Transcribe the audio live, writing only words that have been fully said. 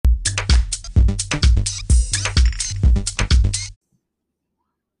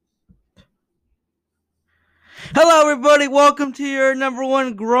everybody. Welcome to your number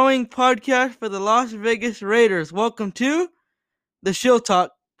one growing podcast for the Las Vegas Raiders. Welcome to the Shill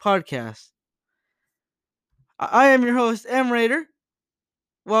Talk podcast. I am your host, M Raider.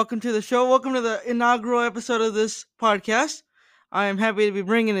 Welcome to the show. Welcome to the inaugural episode of this podcast. I am happy to be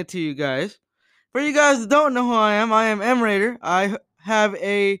bringing it to you guys. For you guys that don't know who I am M Raider. I have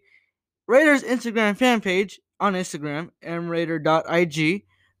a Raiders Instagram fan page on Instagram, mraider.ig.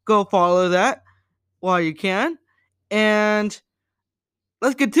 Go follow that while you can. And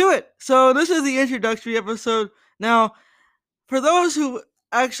let's get to it. So this is the introductory episode. Now, for those who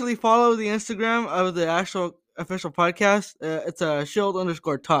actually follow the Instagram of the actual official podcast, it's a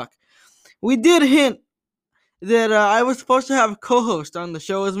shield_talk. We did hint that I was supposed to have a co-host on the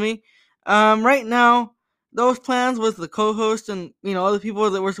show with me. Right now, those plans with the co-host and other people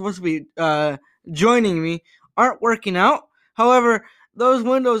that were supposed to be joining me aren't working out. However, those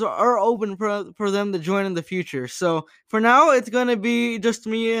windows are open for them to join in the future. So for now, it's gonna be just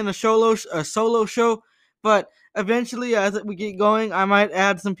me and a solo show. But eventually, as we get going, I might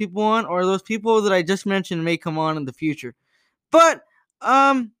add some people on, or those people that I just mentioned may come on in the future. But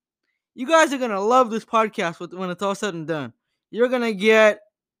you guys are gonna love this podcast when it's all said and done. You're gonna get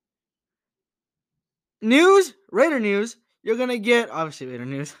news, Raider news. You're gonna get obviously Raider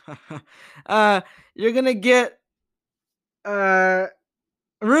news. You're gonna get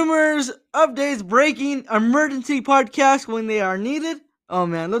rumors, updates, breaking, emergency podcasts when they are needed. Oh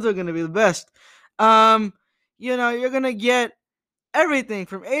man, those are gonna be the best. You're gonna get everything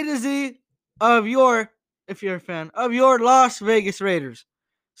from A to Z of if you're a fan, of your Las Vegas Raiders.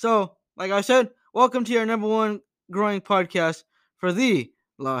 So, like I said, welcome to your number one growing podcast for the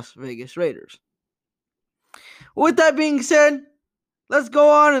Las Vegas Raiders. With that being said, let's go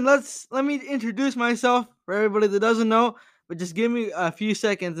on and let me introduce myself for everybody that doesn't know. But just give me a few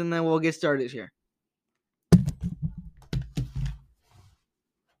seconds and then we'll get started here.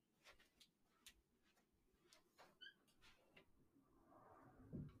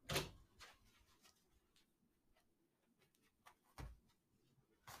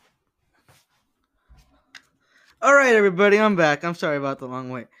 All right, everybody, I'm back. I'm sorry about the long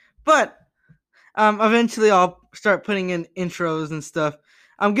wait. But eventually I'll start putting in intros and stuff.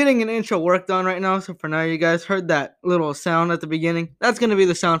 I'm getting an intro worked on right now, so for now you guys heard that little sound at the beginning. That's gonna be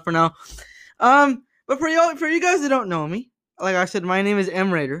the sound for now. But for you guys that don't know me, like I said, my name is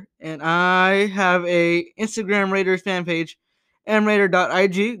M Raider, and I have a Instagram Raiders fan page,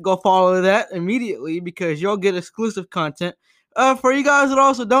 mraider.ig. Go follow that immediately because you'll get exclusive content. For you guys that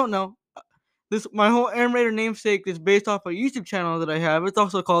also don't know, my whole M Raider namesake is based off a YouTube channel that I have. It's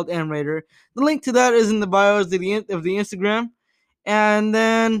also called M Raider. The link to that is in the bios of the Instagram. And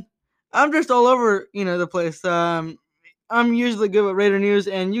then I'm just all over, the place. I'm usually good with Raider news,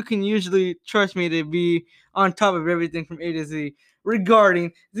 and you can usually trust me to be on top of everything from A to Z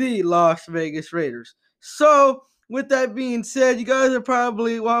regarding the Las Vegas Raiders. So, with that being said, you guys are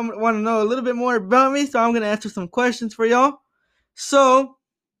probably want to know a little bit more about me, so I'm going to answer some questions for y'all. So,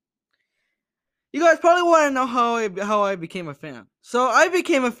 you guys probably want to know how I became a fan. So, I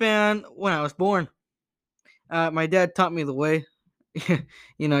became a fan when I was born. My dad taught me the way.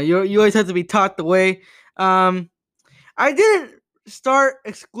 You always have to be taught the way. I didn't start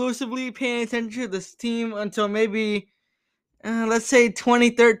exclusively paying attention to this team until maybe, let's say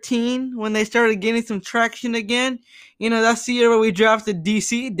 2013, when they started getting some traction again. That's the year where we drafted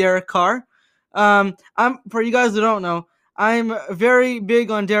DC, Derek Carr. For you guys who don't know, I'm very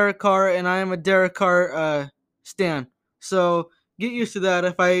big on Derek Carr, and I am a Derek Carr stan. So get used to that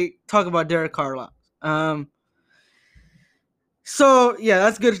if I talk about Derek Carr a lot. So yeah,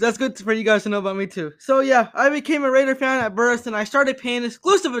 that's good. That's good for you guys to know about me too. So yeah, I became a Raider fan at birth, and I started paying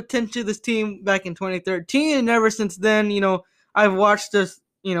exclusive attention to this team back in 2013. And ever since then, I've watched this,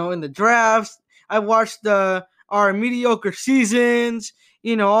 in the drafts. I've watched our mediocre seasons.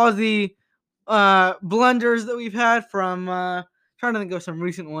 All the blunders that we've had from. Trying to think of some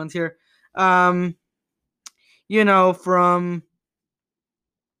recent ones here. From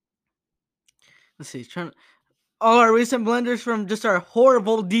let's see, all our recent blunders from just our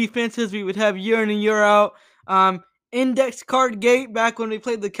horrible defenses we would have year in and year out. Index card gate back when we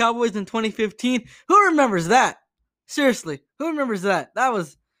played the Cowboys in 2015. Who remembers that? Seriously, who remembers that? That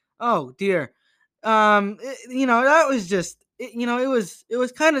was, oh dear. That was just, it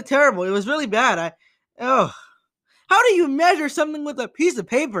was kind of terrible. It was really bad. How do you measure something with a piece of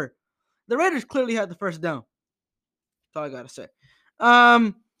paper? The Raiders clearly had the first down. That's all I gotta say.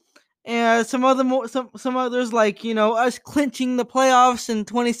 And some others like us clinching the playoffs in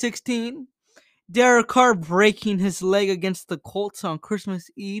 2016, Derek Carr breaking his leg against the Colts on Christmas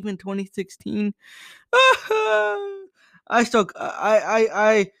Eve in 2016. I still,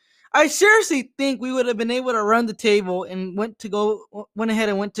 I seriously think we would have been able to run the table and went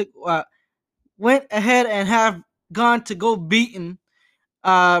ahead and have gone to go beaten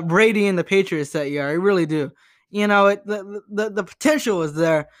Brady and the Patriots that year. I really do. The potential was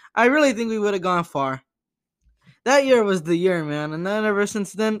there. I really think we would have gone far. That year was the year, man, and then ever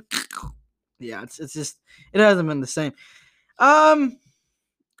since then, yeah, it's just it hasn't been the same. Um,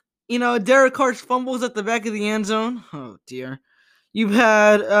 Derek Carr's fumbles at the back of the end zone. Oh dear. You've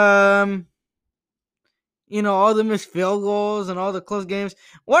had all the missed field goals and all the close games.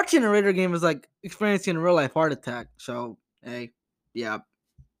 Watching a Raider game is like experiencing a real life heart attack. So hey, yeah.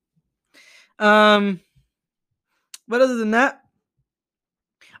 Um, but other than that,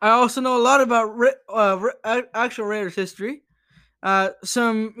 I also know a lot about actual Raiders history.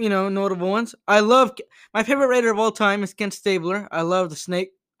 Some notable ones. My favorite Raider of all time is Kent Stabler. I love the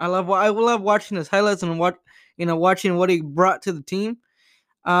Snake. I love watching his highlights and watching what he brought to the team.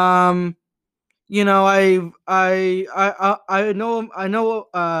 Um, I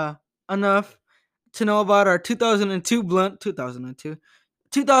know enough to know about our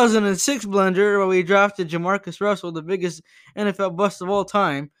 2006 blunder where we drafted Jamarcus Russell, the biggest NFL bust of all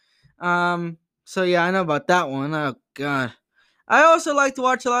time. So yeah, I know about that one. Oh God. I also like to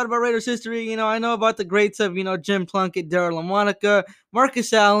watch a lot about Raiders history. I know about the greats of Jim Plunkett, Darryl LaMonica,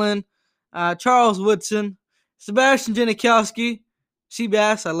 Marcus Allen, Charles Woodson, Sebastian Janikowski,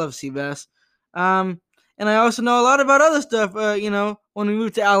 Seabass. I love Seabass. And I also know a lot about other stuff. When we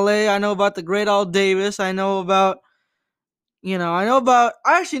moved to LA, I know about the great Al Davis. I know about I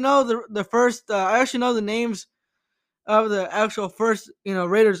actually know the first. I actually know the names of the actual first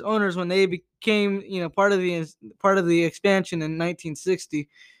Raiders owners when they became part of the expansion in 1960.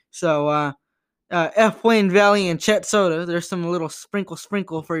 So F. Wayne Valley and Chet Soda. There's some little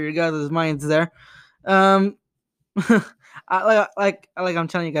sprinkle for your guys' minds there. Um, like I'm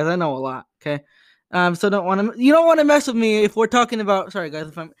telling you guys, I know a lot. Okay. So you don't want to mess with me if we're talking about. Sorry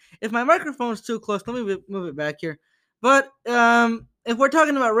guys, if my microphone's too close, let me move it back here. But if we're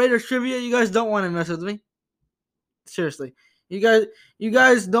talking about Raiders trivia, you guys don't want to mess with me. Seriously, you guys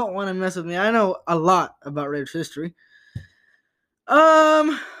don't want to mess with me. I know a lot about Raiders history.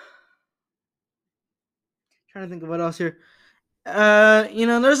 Trying to think of what else here. Everything.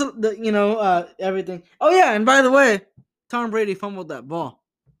 Oh yeah, and by the way, Tom Brady fumbled that ball.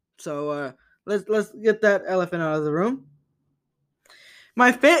 So let's get that elephant out of the room. Now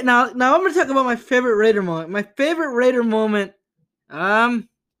I'm gonna talk about my favorite Raider moment. My favorite Raider moment. I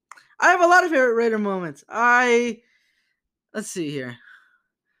have a lot of favorite Raider moments. Let's see here.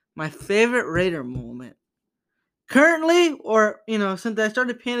 My favorite Raider moment. Currently, or since I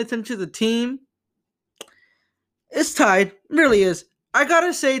started paying attention to the team, it's tied. It really is. I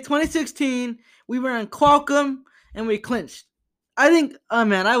gotta say, 2016, we were in Qualcomm and we clinched. I think, oh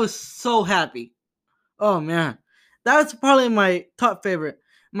man, I was so happy. Oh man, that's probably my top favorite.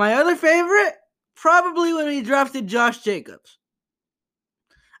 My other favorite, probably when we drafted Josh Jacobs.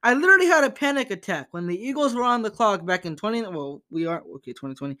 I literally had a panic attack when the Eagles were on the clock back in 20. Well, we are okay,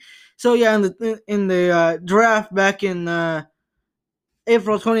 2020. So yeah, in the draft back in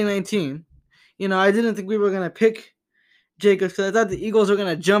April 2019. I didn't think we were gonna pick Jacobs because I thought the Eagles were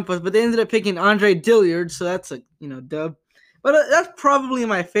gonna jump us, but they ended up picking Andre Dillard, so that's a dub. But that's probably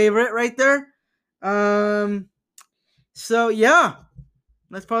my favorite right there. Um, so yeah,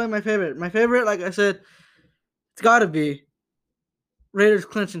 that's probably my favorite. My favorite, like I said, it's got to be Raiders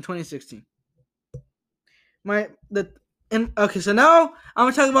clinch in 2016. My the and okay, so now I'm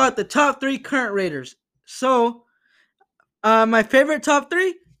gonna talk about the top three current Raiders. So, my favorite top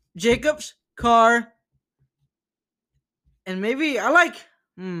three: Jacobs, Carr, and maybe I like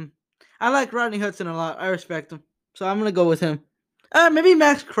Rodney Hudson a lot. I respect him, so I'm gonna go with him. Maybe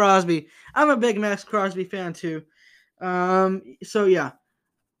Max Crosby. I'm a big Max Crosby fan too. So yeah.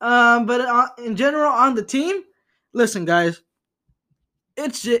 But in general on the team, listen, guys,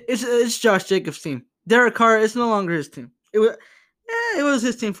 it's Josh Jacobs' team. Derek Carr is no longer his team. It was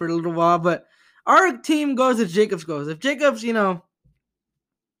his team for a little while, but our team goes if Jacobs goes. If Jacobs,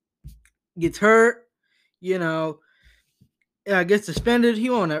 gets hurt, you know, gets suspended, he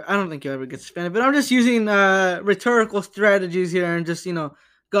won't. I don't think he'll ever get suspended. But I'm just using rhetorical strategies here and just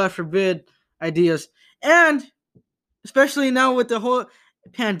God forbid ideas. And especially now with the whole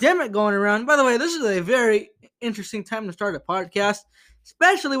pandemic going around. By the way, this is a very interesting time to start a podcast,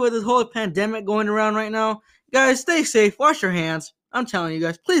 especially with this whole pandemic going around right now. Guys, stay safe. Wash your hands. I'm telling you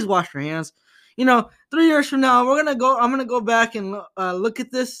guys, please wash your hands. 3 years from now, I'm gonna go back and look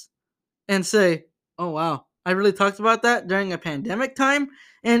at this and say, "Oh wow, I really talked about that during a pandemic time."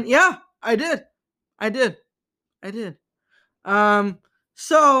 And yeah, I did. I did. Um,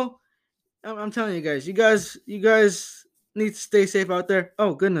 so I'm telling you guys need to stay safe out there.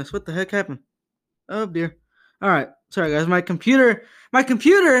 Oh goodness, what the heck happened? Oh dear. All right, sorry guys. My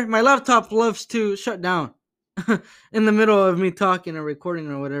laptop loves to shut down in the middle of me talking or recording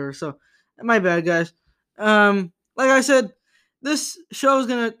or whatever. So my bad, guys. Like I said, this show is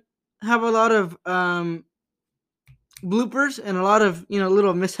gonna have a lot of bloopers and a lot of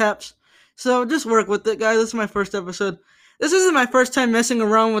little mishaps. So just work with it, guys. This is my first episode. This isn't my first time messing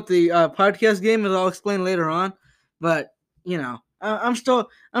around with the podcast game, as I'll explain later on. But I'm still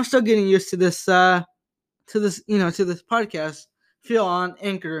getting used to this podcast feel on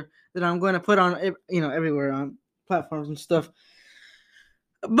Anchor that I'm going to put on everywhere on platforms and stuff.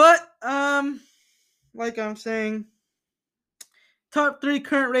 But like I'm saying, top three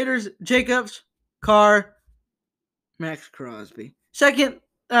current Raiders: Jacobs, Carr, Max Crosby. Second,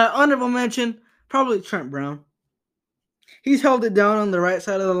 honorable mention, probably Trent Brown. He's held it down on the right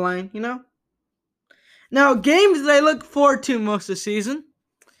side of the line. Now, games that I look forward to most of the season,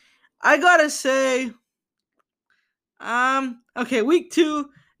 I gotta say, okay, week 2,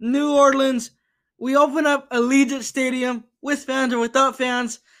 New Orleans. We open up Allegiant Stadium with fans or without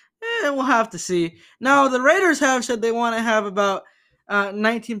fans. We'll have to see. Now, the Raiders have said they want to have about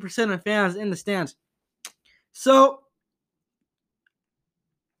 19% of fans in the stands. So,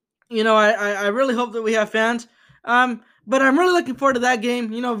 I really hope that we have fans. But I'm really looking forward to that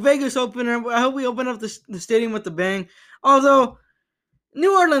game. Vegas opener. I hope we open up the stadium with a bang. Although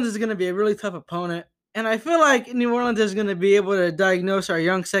New Orleans is going to be a really tough opponent, and I feel like New Orleans is going to be able to diagnose our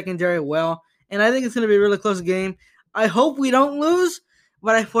young secondary well, and I think it's going to be a really close game. I hope we don't lose,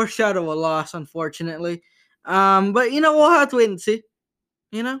 but I foreshadow a loss, unfortunately. But we'll have to wait and see.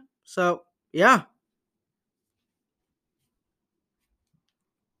 So yeah.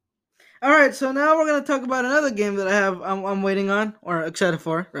 All right, so now we're gonna talk about another game that I'm waiting on or excited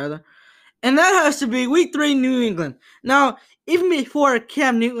for rather, and that has to be Week 3 New England. Now, even before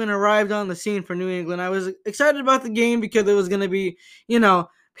Cam Newton arrived on the scene for New England, I was excited about the game because it was gonna be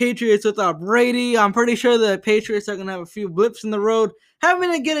Patriots without Brady. I'm pretty sure the Patriots are gonna have a few blips in the road,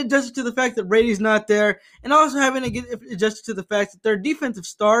 having to get adjusted to the fact that Brady's not there, and also having to get adjusted to the fact that their defensive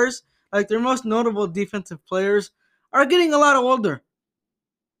stars, like their most notable defensive players, are getting a lot older.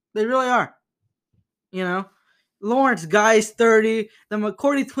 They really are. You know, Lawrence Guy's 30. The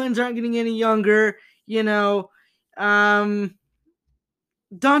McCourty twins aren't getting any younger. You know, Dante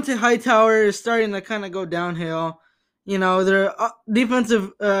Hightower is starting to kind of go downhill. Their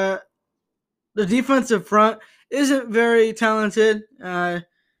defensive front isn't very talented.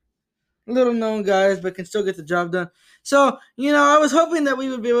 Little known guys, but can still get the job done. So, I was hoping that we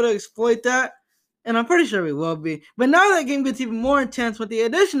would be able to exploit that, and I'm pretty sure we will be. But now that game gets even more intense with the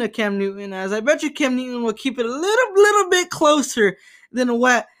addition of Cam Newton, as I bet you Cam Newton will keep it a little bit closer than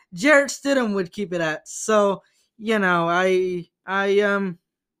what Jarrett Stidham would keep it at. So, I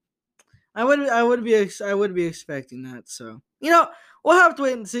would be expecting that. So, we'll have to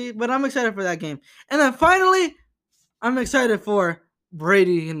wait and see. But I'm excited for that game. And then finally, I'm excited for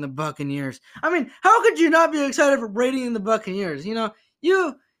Brady and the Buccaneers. I mean, how could you not be excited for Brady and the Buccaneers? You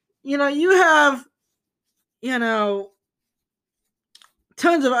have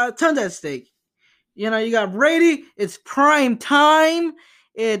tons at stake. You got Brady. It's prime time.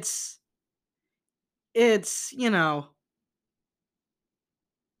 It's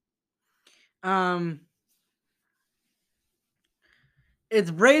um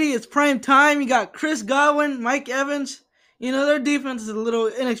it's Brady. It's prime time. You got Chris Godwin, Mike Evans. Their defense is a little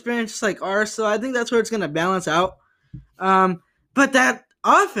inexperienced, just like ours. So I think that's where it's going to balance out. But that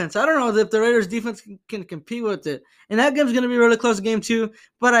offense, I don't know if the Raiders defense can compete with it. And that game's going to be a really close game too.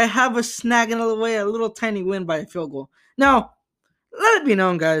 But I have a snag in the way, a little tiny win by a field goal. Now, let it be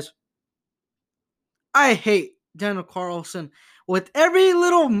known, guys, I hate Daniel Carlson with every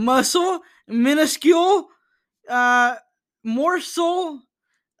little muscle, minuscule, uh, morsel,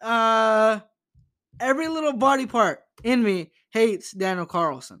 every little body part in me hates Daniel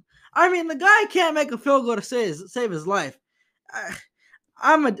Carlson. I mean, the guy can't make a field goal to save his life.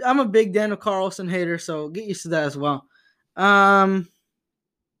 I'm a big Daniel Carlson hater, so get used to that as well.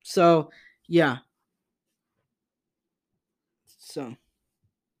 So yeah. So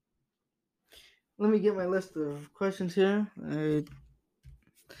let me get my list of questions here.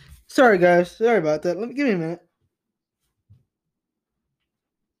 Sorry guys, sorry about that. Give me a minute.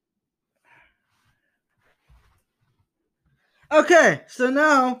 Okay, so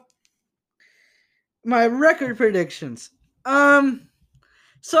now my record predictions.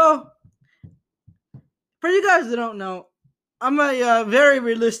 So for you guys that don't know, I'm a very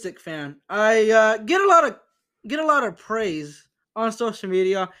realistic fan. I get a lot of get a lot of praise on social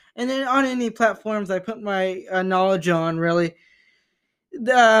media and then on any platforms I put my knowledge on. Really,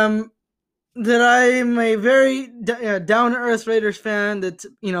 um, that I'm a very down to earth Raiders fan that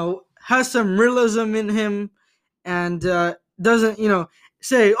has some realism in him and doesn't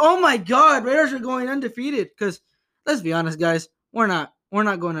say, "Oh my God, Raiders are going undefeated." Because let's be honest, guys, we're not. We're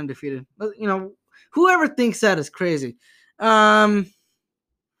not going undefeated. Whoever thinks that is crazy. Um,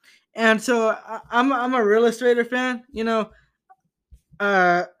 and so I'm a realist Raider fan.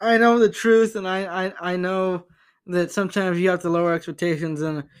 I know the truth, and I know that sometimes you have to lower expectations.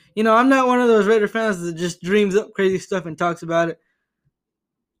 And I'm not one of those Raider fans that just dreams up crazy stuff and talks about it.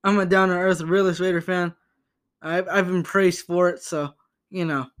 I'm a down to earth realist Raider fan. I've been praised for it, so you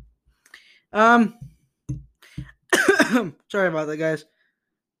know. Um, sorry about that, guys.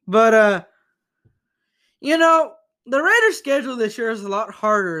 But the Raiders' schedule this year is a lot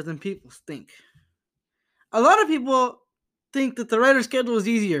harder than people think. A lot of people think that the Raiders' schedule is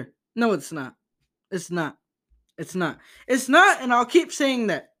easier. No, it's not. It's not. It's not. It's not, and I'll keep saying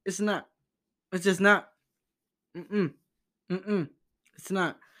that. It's not. It's just not. Mm-mm. Mm-mm. It's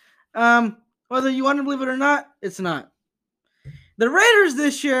not. Whether you want to believe it or not, it's not. The Raiders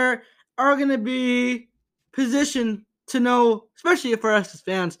this year are going to be positioned to know, especially for us as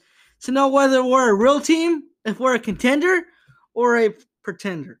fans, to know whether we're a real team, if we're a contender, or a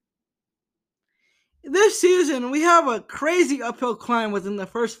pretender. This season, we have a crazy uphill climb within the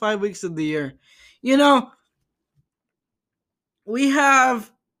first 5 weeks of the year. We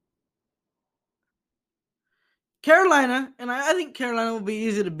have Carolina, and I think Carolina will be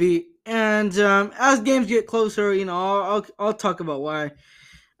easy to beat. And as games get closer, I'll talk about why.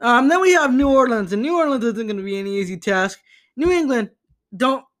 Then we have New Orleans, and New Orleans isn't going to be any easy task. New England,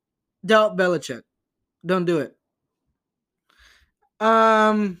 don't doubt Belichick. Don't do it.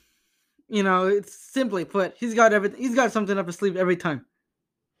 It's simply put, he's got everything. He's got something up his sleeve every time.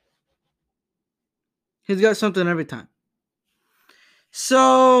 He's got something every time.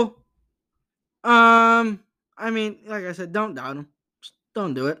 So, like I said, don't doubt him. Just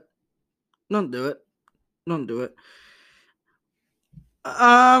don't do it. Don't do it. Don't do it.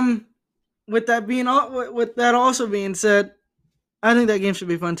 With that also being said, I think that game should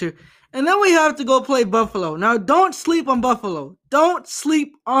be fun too. And then we have to go play Buffalo. Now, don't sleep on Buffalo. Don't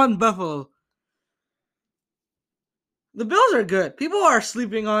sleep on Buffalo. The Bills are good. People are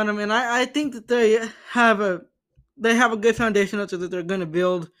sleeping on them, and I think that they have a good foundation that they're going to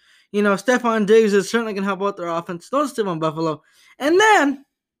build. Stephon Diggs is certainly going to help out their offense. Don't sleep on Buffalo. And then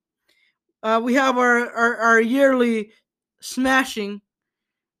we have our yearly smashing,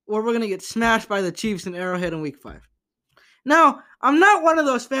 where we're going to get smashed by the Chiefs in Arrowhead in Week 5. Now, I'm not one of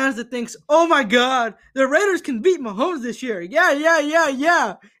those fans that thinks, "Oh my God, the Raiders can beat Mahomes this year."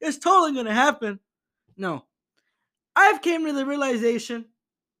 Yeah. It's totally going to happen. No. I've came to the realization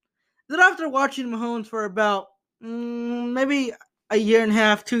that after watching Mahomes for about maybe a year and a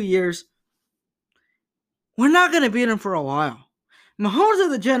half, 2 years, we're not going to beat him for a while. Mahomes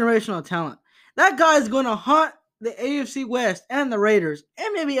is a generational talent. That guy is going to haunt the AFC West and the Raiders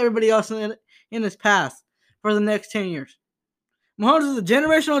and maybe everybody else in his path for the next 10 years. Mahomes is a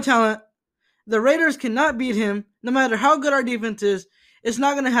generational talent. The Raiders cannot beat him no matter how good our defense is. It's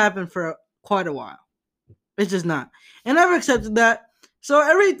not going to happen for quite a while. It's just not. And I've accepted that. So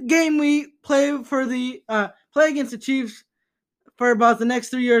every game we play play against the Chiefs for about the next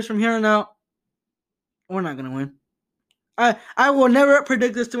 3 years from here on out, we're not going to win. I will never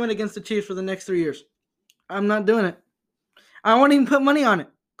predict us to win against the Chiefs for the next 3 years. I'm not doing it. I won't even put money on it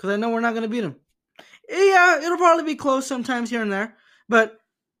because I know we're not going to beat them. Yeah, it'll probably be close sometimes here and there, but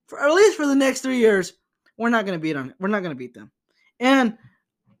at least for the next 3 years, we're not going to beat them. We're not going to beat them. And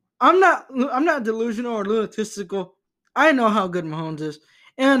I'm not delusional or lunatistical. I know how good Mahomes is.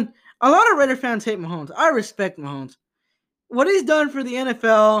 And a lot of Raider fans hate Mahomes. I respect Mahomes. What he's done for the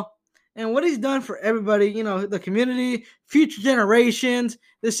NFL and what he's done for everybody, the community, future generations,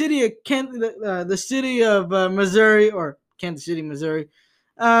 the city of Missouri, or Kansas City, Missouri.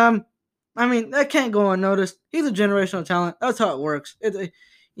 That can't go unnoticed. He's a generational talent. That's how it works.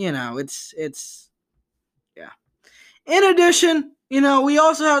 It's yeah. In addition, we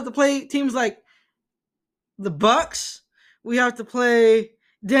also have to play teams like the Bucks. We have to play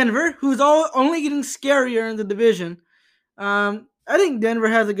Denver, who's only getting scarier in the division. I think Denver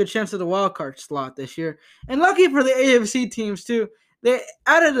has a good chance at the wild card slot this year. And lucky for the AFC teams, too, they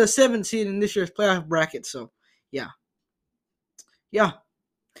added a 7th seed in this year's playoff bracket. So, yeah. Yeah.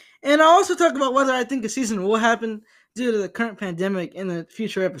 And I'll also talk about whether I think a season will happen due to the current pandemic in the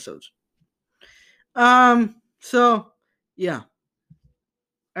future episodes. So, yeah.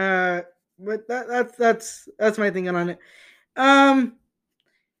 But that's my thinking on it. Um,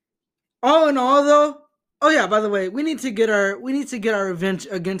 all in all, though. Oh yeah. By the way, we need to get our revenge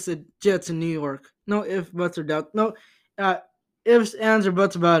against the Jets in New York. No ifs, buts, or doubts. No, uh, ifs, ands, or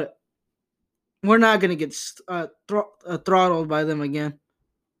buts about it. We're not gonna get throttled by them again.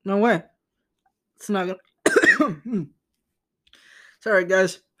 No way. It's not gonna. Sorry,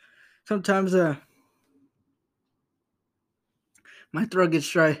 guys. Sometimes my throat gets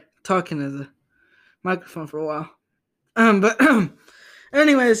dry talking to the microphone for a while. But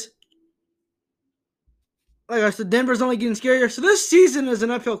anyways, like I said, Denver's only getting scarier. So this season is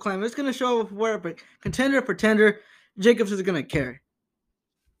an uphill climb. It's gonna show where a contender, pretender, Jacobs is gonna carry.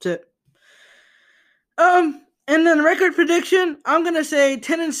 That's it. And then record prediction, I'm gonna say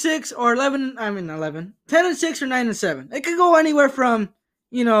 10-6 or 11. I mean 11. 10-6 or 9-7. It could go anywhere from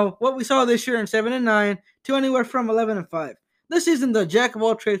what we saw this year in 7-9 to anywhere from 11-5. This season, the jack of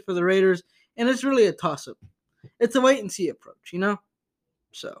all trades for the Raiders, and it's really a toss up. It's a wait and see approach,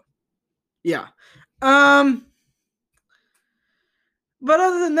 So, yeah. But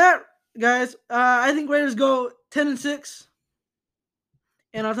other than that, guys, I think Raiders go 10-6.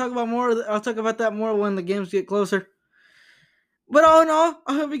 And I'll talk about that more when the games get closer. But all in all,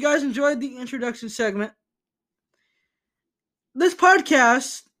 I hope you guys enjoyed the introduction segment. This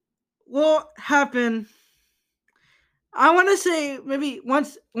podcast will happen, I want to say, maybe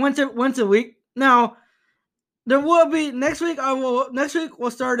once a week. Now, there will be next week. Next week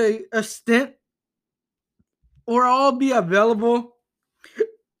we'll start a stint where I'll be available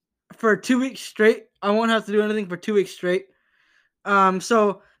for 2 weeks straight. I won't have to do anything for 2 weeks straight.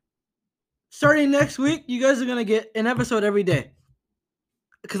 So starting next week, you guys are gonna get an episode every day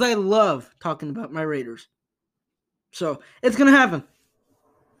because I love talking about my Raiders. So it's gonna happen.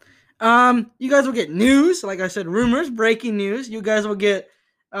 You guys will get news, like I said, rumors, breaking news. You guys will get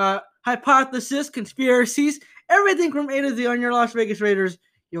hypothesis, conspiracies, everything from A to Z on your Las Vegas Raiders.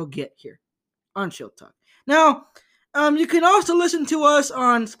 You'll get here on Chill Talk. Now, you can also listen to us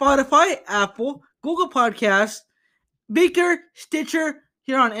on Spotify, Apple, Google Podcasts, Beaker, Stitcher,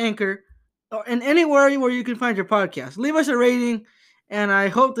 here on Anchor, and anywhere where you can find your podcast. Leave us a rating, and I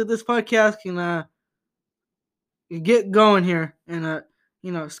hope that this podcast can get going here and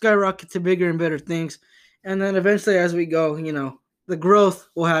skyrocket to bigger and better things. And then eventually, as we go, the growth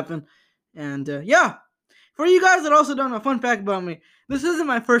will happen. And yeah, for you guys that also don't know, fun fact about me: this isn't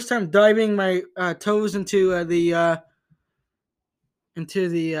my first time diving my toes into the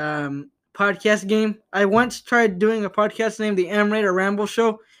podcast game. I once tried doing a podcast named the M Raider Ramble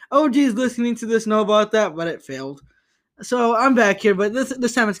Show. OGs listening to this know about that, but it failed. So I'm back here, but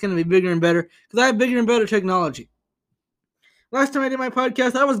this time it's going to be bigger and better because I have bigger and better technology. Last time I did my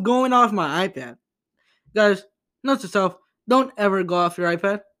podcast, I was going off my iPad. Guys, note to self, don't ever go off your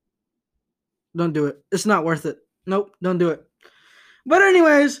iPad. Don't do it. It's not worth it. Nope, don't do it. But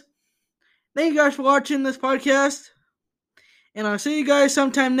anyways, thank you guys for watching this podcast. And I'll see you guys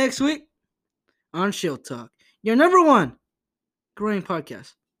sometime next week on Chill Talk, your number one growing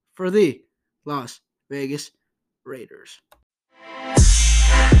podcast for the Las Vegas Raiders.